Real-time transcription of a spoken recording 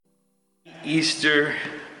Easter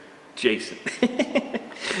Jason.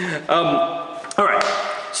 All right,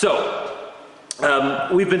 so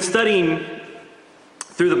we've been studying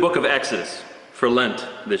through the book of Exodus for Lent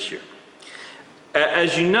this year.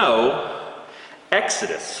 As you know,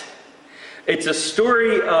 Exodus, it's a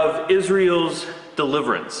story of Israel's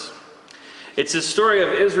deliverance. It's a story of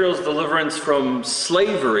Israel's deliverance from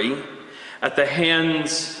slavery at the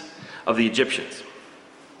hands of the Egyptians.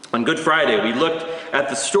 On Good Friday, we looked at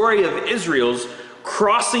the story of Israel's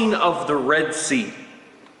crossing of the Red Sea.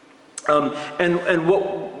 And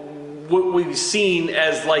what we've seen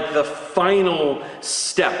as like the final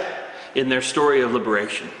step in their story of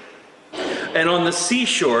liberation. And on the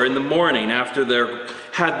seashore in the morning, after they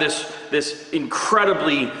had this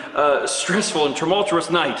incredibly stressful and tumultuous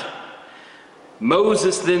night,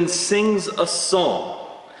 Moses then sings a song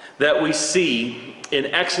that we see in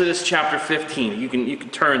Exodus chapter 15. You can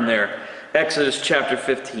turn there. Exodus chapter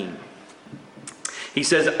 15. He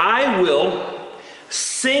says, "I will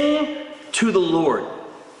sing to the Lord,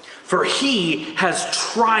 for he has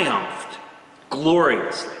triumphed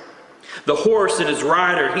gloriously. The horse and his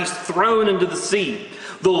rider he's thrown into the sea.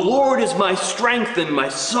 The Lord is my strength and my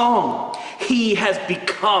song. He has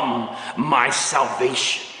become my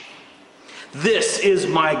salvation. This is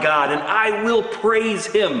my God, and I will praise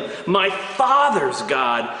him, my Father's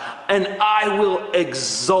God, and I will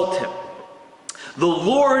exalt him. The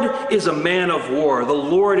Lord is a man of war. The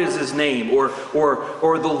Lord is his name. Or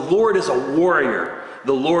the Lord is a warrior.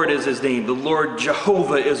 The Lord is his name. The Lord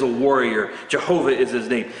Jehovah is a warrior. Jehovah is his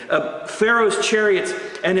name. Pharaoh's chariots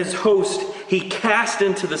and his host he cast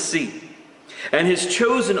into the sea. And his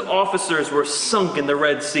chosen officers were sunk in the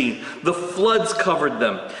Red Sea. The floods covered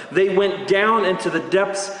them. They went down into the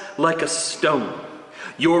depths like a stone.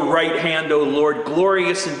 Your right hand, O Lord,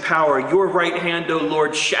 glorious in power. Your right hand, O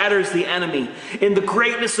Lord, shatters the enemy. In the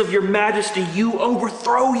greatness of your majesty, you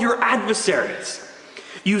overthrow your adversaries.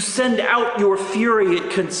 You send out your fury.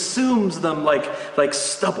 It consumes them like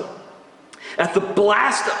stubble. At the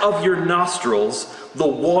blast of your nostrils, the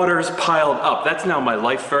waters piled up." That's now my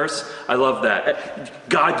life verse. I love that.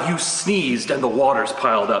 God, you sneezed and the waters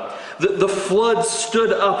piled up. The floods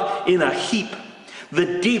stood up in a heap. The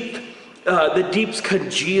deeps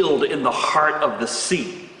congealed in the heart of the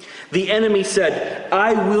sea. The enemy said,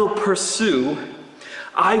 "I will pursue.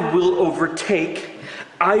 I will overtake.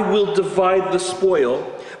 I will divide the spoil.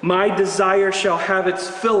 My desire shall have its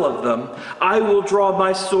fill of them. I will draw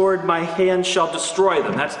my sword, my hand shall destroy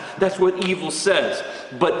them." That's what evil says.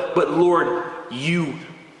 But Lord, you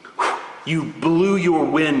blew your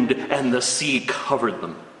wind and the sea covered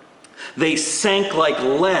them. They sank like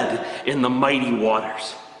lead in the mighty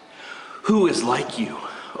waters. Who is like you,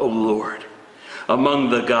 O Lord, among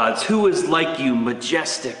the gods? Who is like you,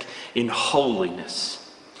 majestic in holiness,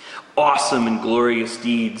 awesome in glorious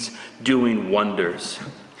deeds, doing wonders?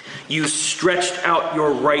 You stretched out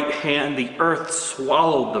your right hand, the earth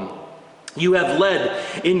swallowed them. You have led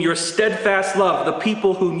in your steadfast love the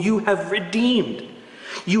people whom you have redeemed.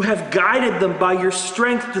 You have guided them by your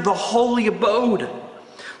strength to the holy abode.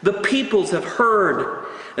 The peoples have heard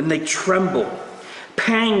and they tremble.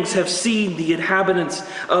 Pangs have seen the inhabitants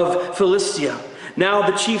of Philistia. Now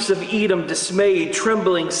the chiefs of Edom, dismayed,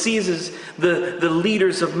 trembling, seizes the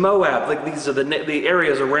leaders of Moab. Like these are the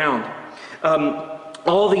areas around.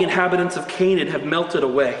 All the inhabitants of Canaan have melted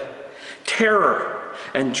away. Terror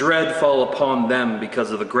and dread fall upon them because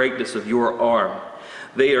of the greatness of your arm.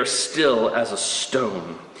 They are still as a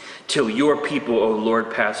stone till your people, O Lord,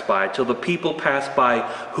 pass by, till the people pass by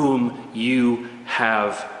whom you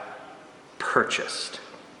have purchased.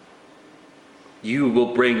 You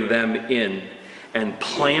will bring them in and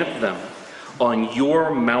plant them on your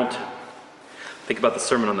mountain. Think about the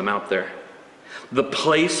Sermon on the Mount there. The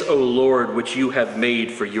place, O Lord, which you have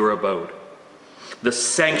made for your abode. The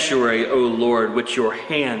sanctuary, O Lord, which your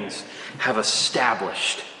hands have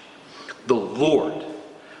established. The Lord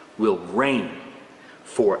will reign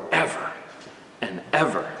forever and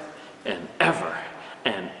ever and ever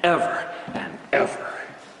and ever and ever.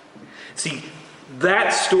 See, that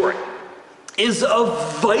story is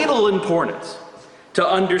of vital importance to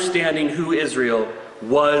understanding who Israel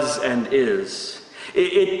was and is.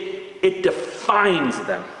 It defines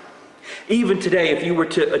them. Even today, if you were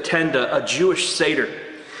to attend a Jewish Seder,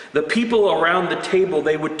 the people around the table,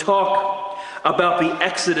 they would talk about the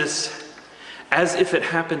Exodus as if it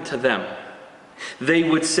happened to them. They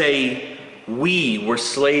would say, "We were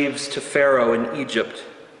slaves to Pharaoh in Egypt,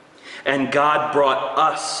 and God brought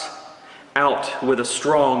us out with a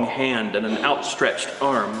strong hand and an outstretched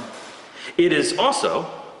arm." It is also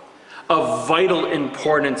of vital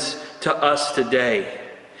importance to us today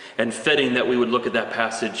and fitting that we would look at that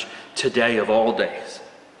passage today of all days.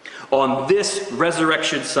 On this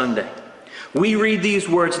Resurrection Sunday, we read these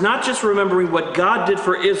words, not just remembering what God did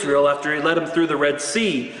for Israel after he led them through the Red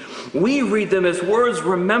Sea. We read them as words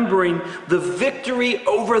remembering the victory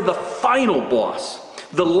over the final boss,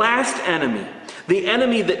 the last enemy, the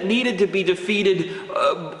enemy that needed to be defeated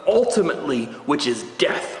ultimately, which is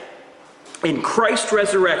death. In Christ's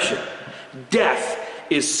resurrection, death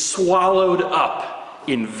is swallowed up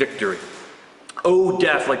in victory. O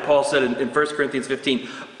death, like Paul said in 1 Corinthians 15,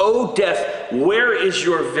 O death, where is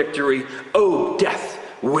your victory? O death,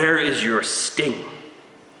 where is your sting?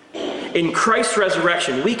 In Christ's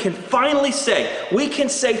resurrection, we can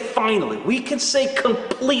say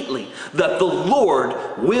completely that the Lord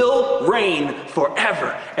will reign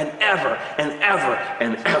forever and ever and ever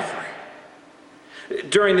and ever.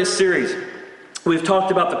 During this series, we've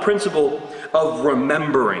talked about the principle of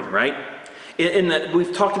remembering, right?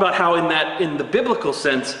 We've talked about how in the biblical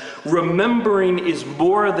sense, remembering is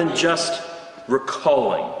more than just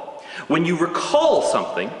recalling. When you recall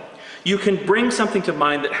something, you can bring something to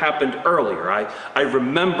mind that happened earlier. I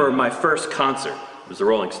remember my first concert. It was the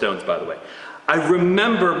Rolling Stones, by the way. I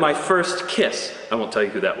remember my first kiss. I won't tell you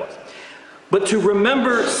who that was. But to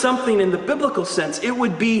remember something in the biblical sense, it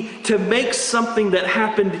would be to make something that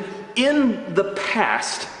happened in the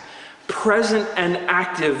past present and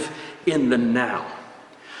active in the now.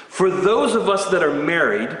 For those of us that are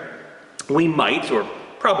married, we might, or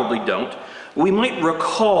probably don't, we might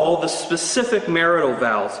recall the specific marital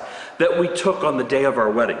vows that we took on the day of our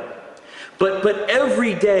wedding. But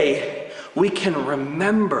every day we can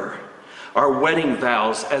remember our wedding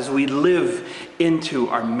vows as we live into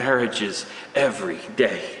our marriages every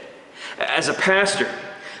day. As a pastor,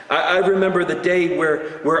 I remember the day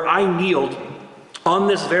where I kneeled on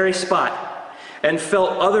this very spot and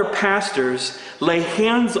felt other pastors lay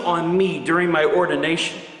hands on me during my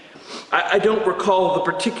ordination. I don't recall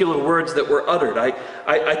the particular words that were uttered.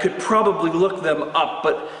 I could probably look them up,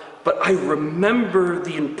 but I remember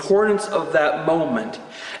the importance of that moment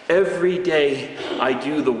every day I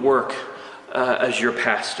do the work as your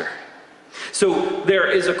pastor. So there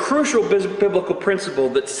is a crucial biblical principle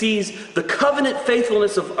that sees the covenant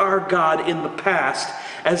faithfulness of our God in the past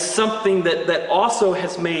as something that also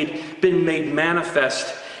has been made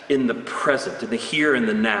manifest in the present, in the here and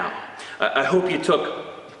the now. I hope you took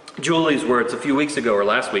Julie's words a few weeks ago or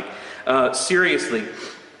last week seriously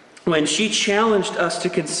when she challenged us to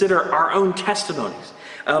consider our own testimonies,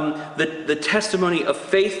 the testimony of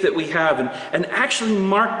faith that we have, and actually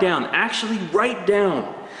write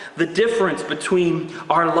down the difference between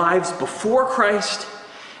our lives before Christ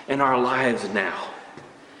and our lives now.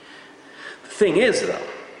 The thing is, though,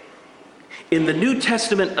 in the New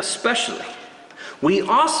Testament especially, we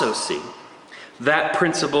also see that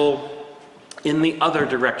principle in the other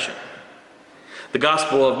direction. The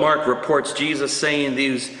Gospel of Mark reports Jesus saying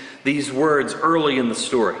these words early in the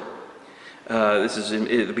story. This is in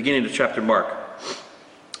the beginning of chapter Mark,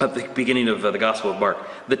 at the beginning of the Gospel of Mark.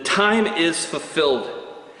 The time is fulfilled.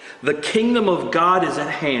 The kingdom of God is at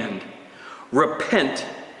hand. Repent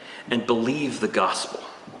and believe the gospel.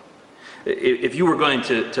 If you were going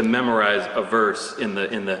to memorize a verse in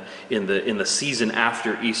the season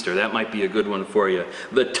after Easter, that might be a good one for you.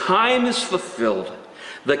 The time is fulfilled.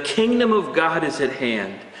 The kingdom of God is at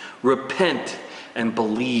hand. Repent and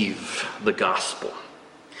believe the gospel.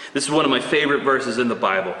 This is one of my favorite verses in the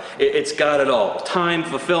Bible. It's got it all. Time,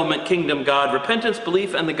 fulfillment, kingdom, God, repentance,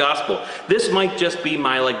 belief, and the gospel. This might just be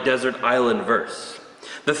my desert island verse.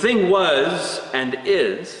 The thing was and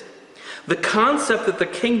is, the concept that the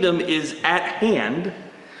kingdom is at hand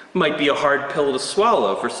might be a hard pill to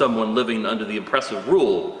swallow for someone living under the oppressive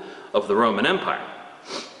rule of the Roman Empire.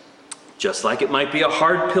 Just like it might be a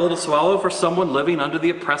hard pill to swallow for someone living under the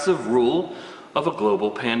oppressive rule of a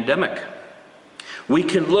global pandemic. We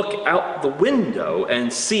can look out the window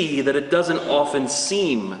and see that it doesn't often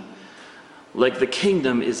seem like the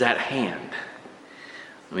kingdom is at hand.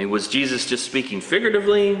 I mean, was Jesus just speaking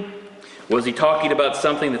figuratively? Was he talking about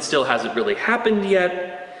something that still hasn't really happened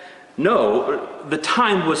yet? No, the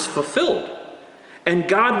time was fulfilled, and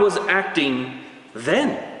God was acting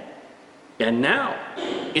then and now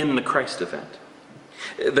in the Christ event.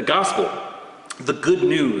 The gospel, the good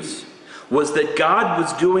news, was that God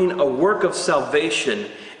was doing a work of salvation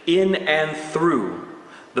in and through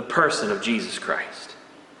the person of Jesus Christ.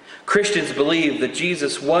 Christians believe that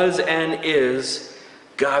Jesus was and is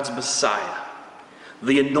God's Messiah,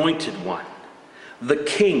 the anointed one, the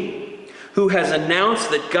King, who has announced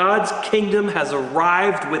that God's kingdom has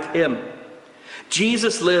arrived with him.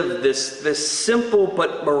 Jesus lived this simple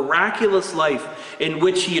but miraculous life in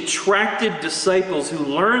which he attracted disciples who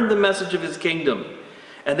learned the message of his kingdom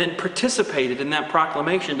and then participated in that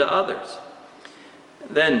proclamation to others.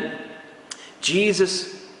 Then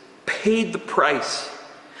Jesus paid the price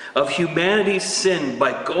of humanity's sin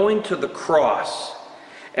by going to the cross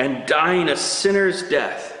and dying a sinner's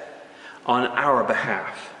death on our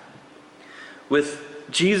behalf. With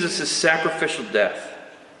Jesus' sacrificial death,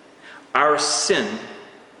 our sin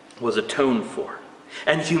was atoned for,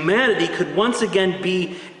 and humanity could once again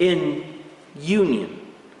be in union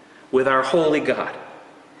with our holy God.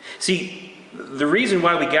 See, the reason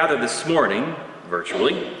why we gather this morning,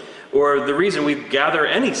 virtually, or the reason we gather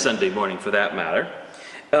any Sunday morning for that matter,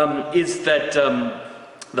 is that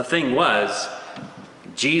the thing was,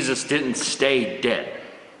 Jesus didn't stay dead.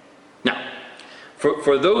 Now,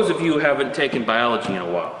 for those of you who haven't taken biology in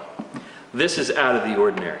a while, this is out of the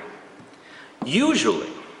ordinary. Usually,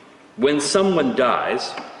 when someone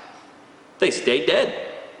dies, they stay dead.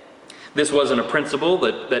 This wasn't a principle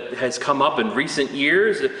that has come up in recent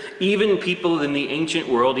years. Even people in the ancient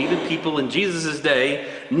world, even people in Jesus' day,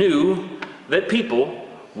 knew that people,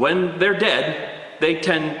 when they're dead, they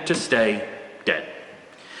tend to stay dead.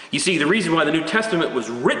 You see, the reason why the New Testament was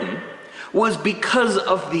written was because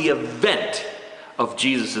of the event of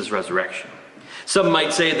Jesus' resurrection. Some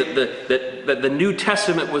might say that the New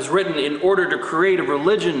Testament was written in order to create a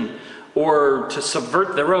religion or to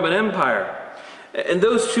subvert the Roman Empire. And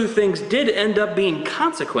those two things did end up being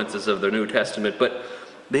consequences of the New Testament, but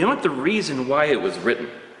they aren't the reason why it was written.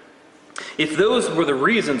 If those were the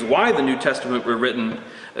reasons why the New Testament were written,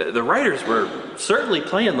 the writers were certainly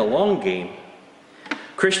playing the long game.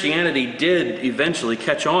 Christianity did eventually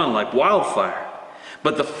catch on like wildfire.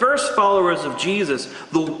 But the first followers of Jesus,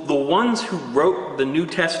 the ones who wrote the New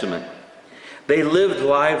Testament, they lived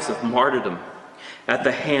lives of martyrdom at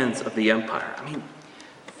the hands of the empire. I mean,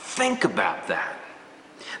 think about that.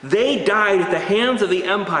 They died at the hands of the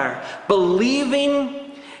empire,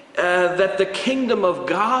 believing that the kingdom of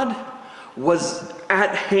God was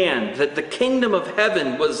at hand, that the kingdom of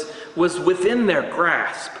heaven was within their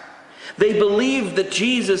grasp. They believed that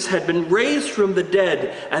Jesus had been raised from the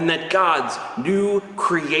dead and that God's new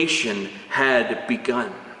creation had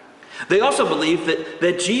begun. They also believed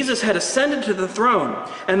that Jesus had ascended to the throne,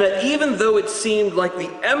 and that even though it seemed like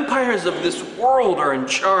the empires of this world are in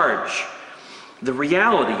charge, the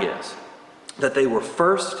reality is that they were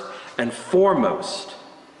first and foremost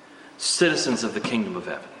citizens of the kingdom of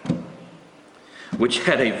heaven, which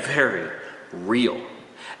had a very real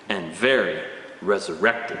and very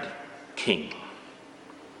resurrected king.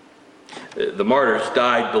 The martyrs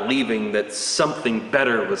died believing that something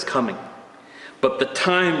better was coming. But the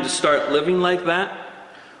time to start living like that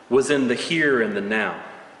was in the here and the now.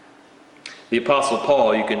 The Apostle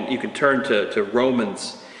Paul, you can turn to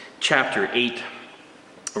Romans chapter 8.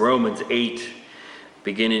 Romans 8,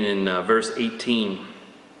 beginning in verse 18.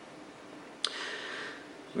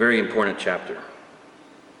 Very important chapter.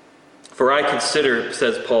 For I consider,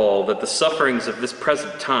 says Paul, that the sufferings of this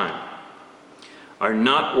present time are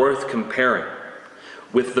not worth comparing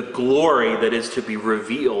with the glory that is to be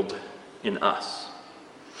revealed in us.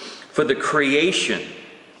 For the creation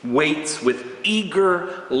waits with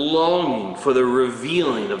eager longing for the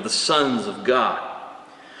revealing of the sons of God.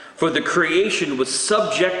 For the creation was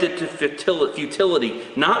subjected to futility,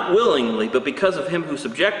 not willingly, but because of him who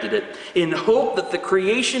subjected it, in hope that the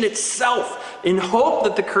creation itself, in hope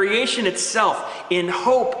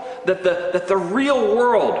that the real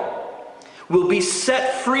world will be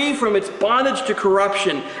set free from its bondage to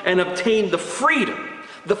corruption and obtain the freedom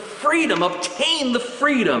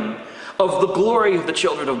of the glory of the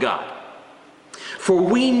children of God. For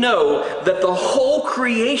we know that the whole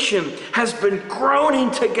creation has been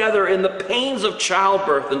groaning together in the pains of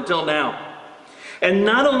childbirth until now. And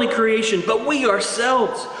not only creation, but we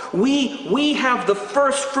ourselves, we have the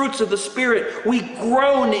first fruits of the Spirit. We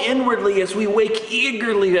groan inwardly as we wait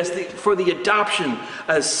eagerly for the adoption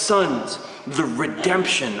as sons, the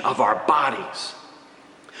redemption of our bodies.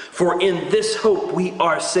 For in this hope we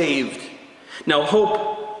are saved. Now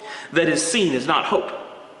hope that is seen is not hope,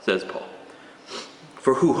 says Paul.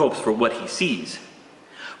 For who hopes for what he sees?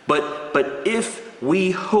 But if we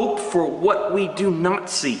hope for what we do not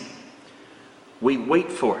see, we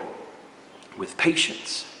wait for it with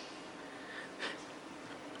patience.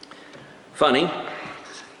 Funny,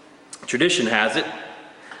 tradition has it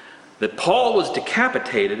that Paul was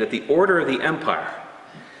decapitated at the order of the empire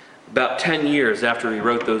about 10 years after he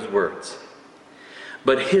wrote those words.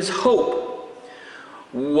 But his hope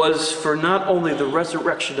was for not only the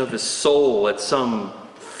resurrection of his soul at some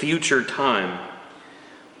future time,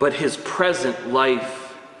 but his present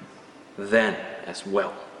life then as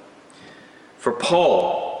well. For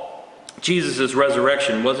Paul, Jesus'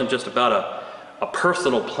 resurrection wasn't just about a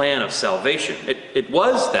personal plan of salvation. It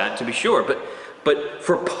was that, to be sure, but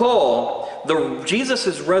for Paul,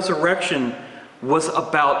 Jesus' resurrection was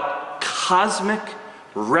about cosmic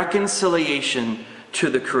reconciliation to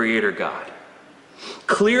the Creator God.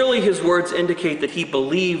 Clearly, his words indicate that he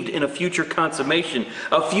believed in a future consummation,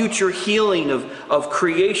 a future healing of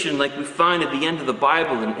creation like we find at the end of the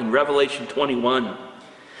Bible in Revelation 21.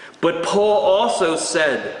 But Paul also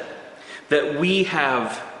said that we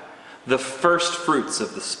have the first fruits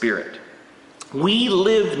of the Spirit. We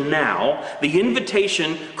live now. The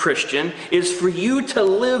invitation, Christian, is for you to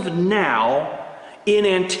live now in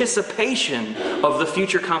anticipation of the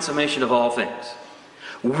future consummation of all things.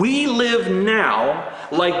 We live now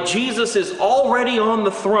like Jesus is already on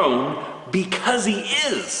the throne because he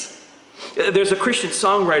is. There's a Christian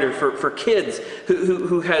songwriter for kids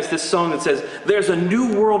who has this song that says, "There's a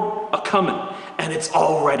new world a-coming, and it's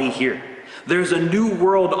already here. There's a new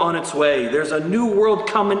world on its way. There's a new world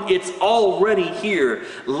coming. It's already here.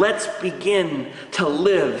 Let's begin to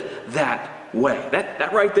live that way."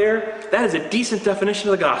 That right there, that is a decent definition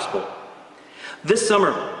of the gospel. This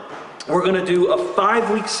summer, we're going to do a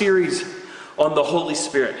 5-week series on the Holy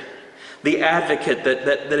Spirit, the advocate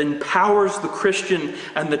that empowers the Christian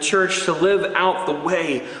and the church to live out the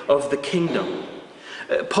way of the kingdom.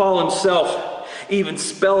 Paul himself even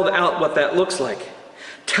spelled out what that looks like,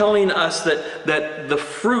 telling us that the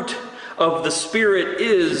fruit of the Spirit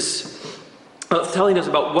is, telling us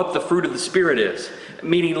about what the fruit of the Spirit is.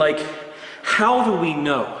 Meaning, like, how do we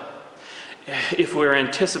know if we're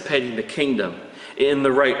anticipating the kingdom in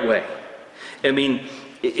the right way? I mean,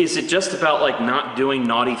 is it just about like not doing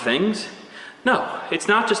naughty things? No, it's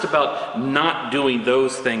not just about not doing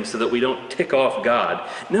those things so that we don't tick off God.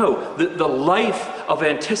 No, the life of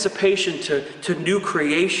anticipation to new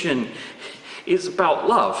creation is about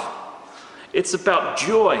love. It's about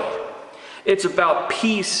joy. It's about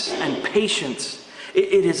peace and patience.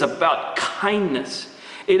 It is about kindness.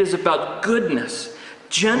 It is about goodness,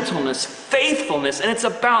 gentleness, faithfulness, and it's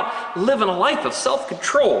about living a life of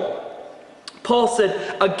self-control. Paul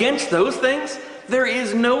said, against those things, there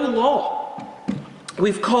is no law.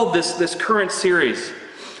 We've called this current series,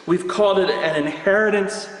 we've called it an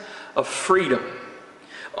inheritance of freedom.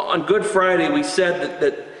 On Good Friday, we said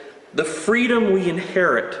that the freedom we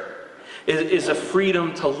inherit is a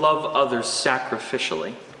freedom to love others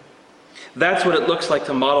sacrificially. That's what it looks like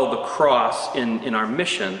to model the cross in our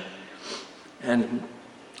mission. And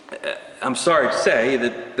I'm sorry to say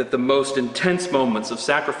that the most intense moments of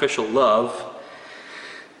sacrificial love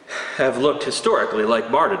have looked historically like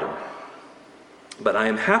martyrdom. But I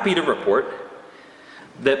am happy to report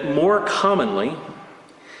that more commonly,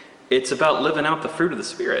 it's about living out the fruit of the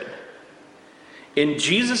Spirit. In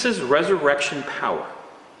Jesus' resurrection power,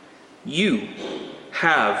 you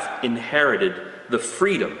have inherited the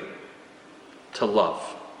freedom to love.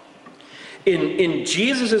 In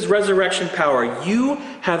Jesus' resurrection power, you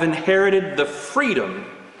have inherited the freedom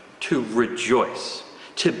to rejoice,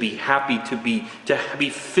 to be happy, to be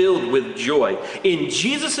filled with joy. In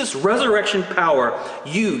Jesus' resurrection power,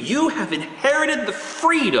 you have inherited the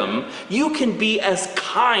freedom. You can be as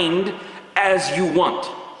kind as you want.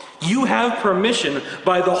 You have permission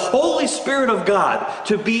by the Holy Spirit of God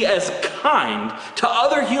to be as kind to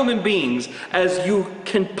other human beings as you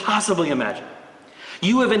can possibly imagine.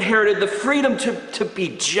 You have inherited the freedom to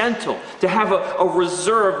be gentle, to have a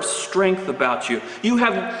reserved strength about you. You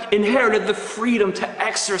have inherited the freedom to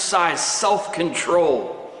exercise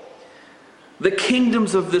self-control. The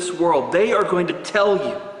kingdoms of this world, they are going to tell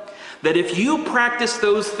you that if you practice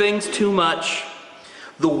those things too much,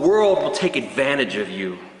 the world will take advantage of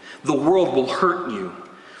you. The world will hurt you.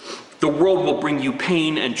 The world will bring you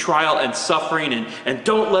pain and trial and suffering, and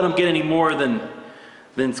don't let them get any more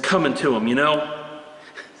than's coming to them, you know?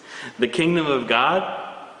 The kingdom of God,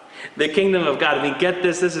 I mean, get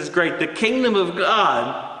this is great. The kingdom of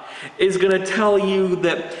God is going to tell you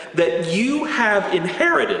that you have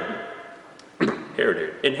inherited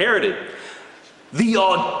the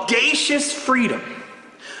audacious freedom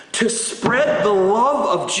to spread the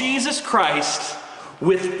love of Jesus Christ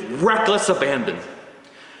with reckless abandon.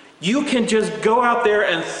 You can just go out there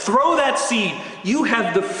and throw that seed. You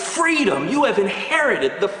have the freedom, you have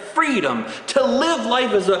inherited the freedom to live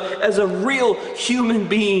life as a real human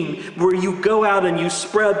being, where you go out and you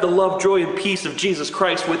spread the love, joy, and peace of Jesus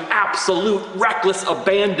Christ with absolute reckless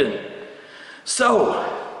abandon. So,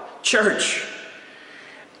 church,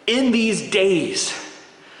 in these days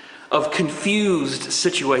of confused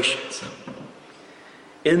situations,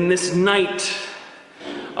 In this night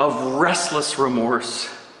of restless remorse,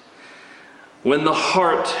 when the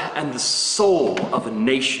heart and the soul of a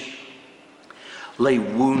nation lay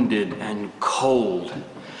wounded and cold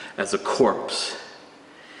as a corpse,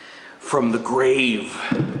 from the grave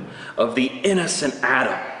of the innocent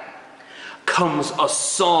Adam comes a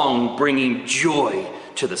song bringing joy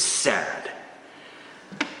to the sad.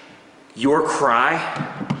 Your cry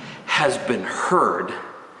has been heard,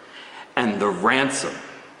 and the ransom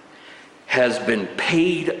has been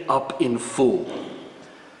paid up in full.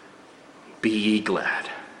 Be ye glad.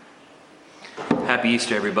 Happy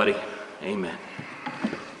Easter, everybody. Amen.